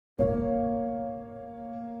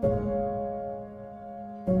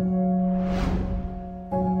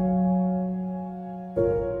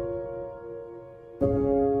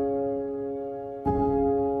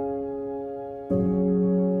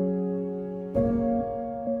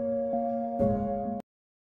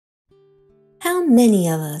How many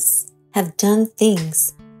of us have done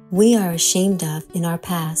things we are ashamed of in our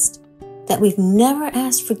past that we've never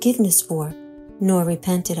asked forgiveness for nor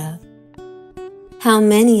repented of? How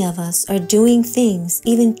many of us are doing things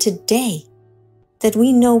even today that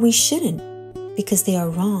we know we shouldn't because they are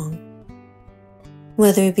wrong?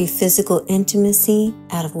 Whether it be physical intimacy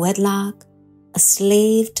out of wedlock, a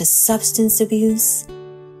slave to substance abuse,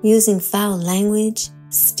 using foul language,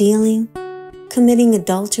 stealing, committing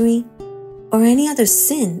adultery, or any other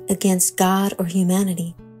sin against God or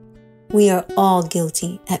humanity. We are all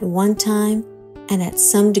guilty at one time and at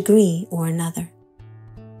some degree or another.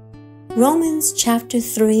 Romans chapter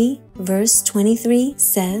 3, verse 23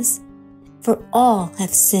 says, "For all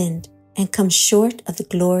have sinned and come short of the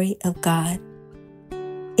glory of God."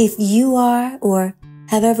 If you are or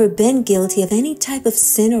have ever been guilty of any type of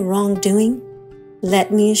sin or wrongdoing,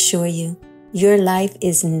 let me assure you, your life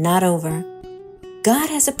is not over. God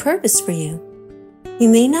has a purpose for you. You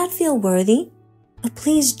may not feel worthy, but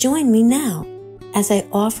please join me now as I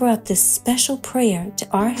offer up this special prayer to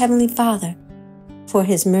our Heavenly Father for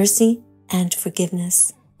His mercy and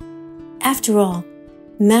forgiveness. After all,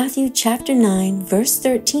 Matthew chapter 9 verse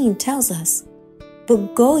 13 tells us,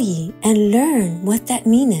 "But go ye and learn what that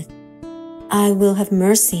meaneth. I will have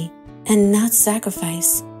mercy and not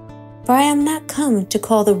sacrifice, for I am not come to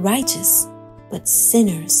call the righteous, but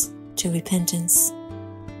sinners to repentance."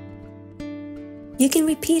 You can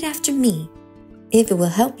repeat after me if it will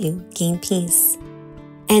help you gain peace.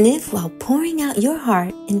 And if while pouring out your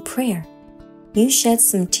heart in prayer, you shed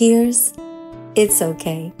some tears, it's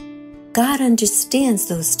okay. God understands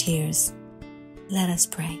those tears. Let us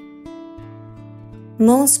pray.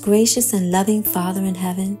 Most gracious and loving Father in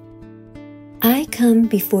heaven, I come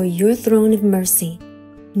before your throne of mercy,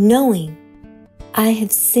 knowing I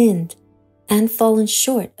have sinned and fallen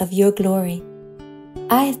short of your glory.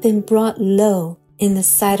 I have been brought low in the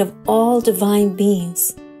sight of all divine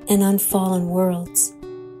beings and unfallen worlds.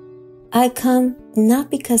 I come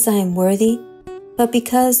not because I am worthy, but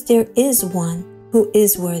because there is one who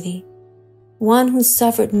is worthy, one who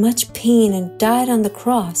suffered much pain and died on the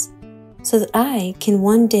cross so that I can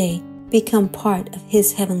one day become part of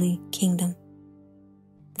his heavenly kingdom.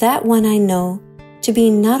 That one I know to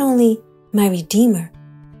be not only my Redeemer,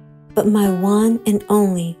 but my one and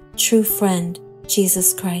only true friend,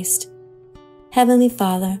 Jesus Christ. Heavenly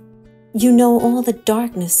Father, you know all the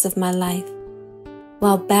darkness of my life.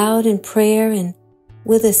 While bowed in prayer and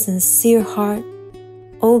with a sincere heart,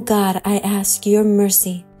 O God, I ask your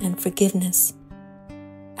mercy and forgiveness.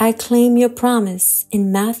 I claim your promise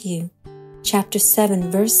in Matthew chapter 7,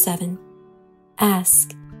 verse 7.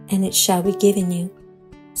 Ask, and it shall be given you.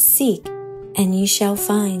 Seek, and ye shall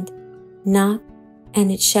find. Knock,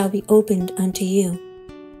 and it shall be opened unto you.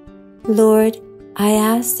 Lord, I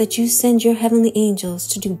ask that you send your heavenly angels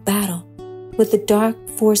to do battle with the dark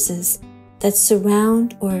forces that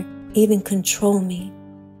surround or even control me.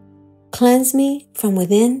 Cleanse me from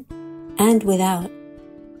within and without.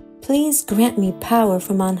 Please grant me power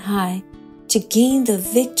from on high to gain the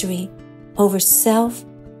victory over self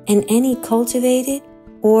and any cultivated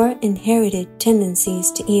or inherited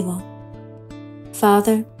tendencies to evil.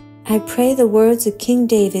 Father, I pray the words of King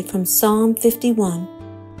David from Psalm 51,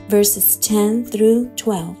 verses 10 through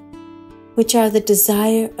 12, which are the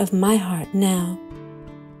desire of my heart now.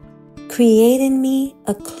 Create in me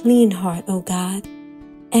a clean heart, O God,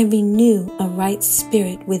 and renew a right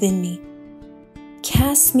spirit within me.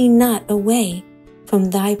 Cast me not away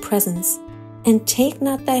from thy presence, and take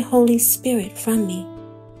not thy Holy Spirit from me.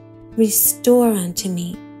 Restore unto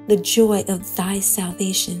me the joy of thy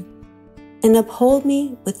salvation, and uphold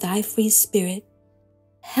me with thy free spirit.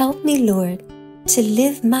 Help me, Lord, to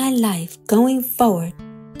live my life going forward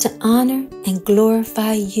to honor and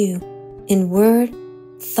glorify you in word,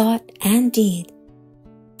 thought, and deed.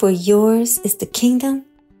 For yours is the kingdom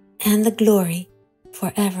and the glory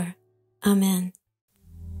forever. Amen.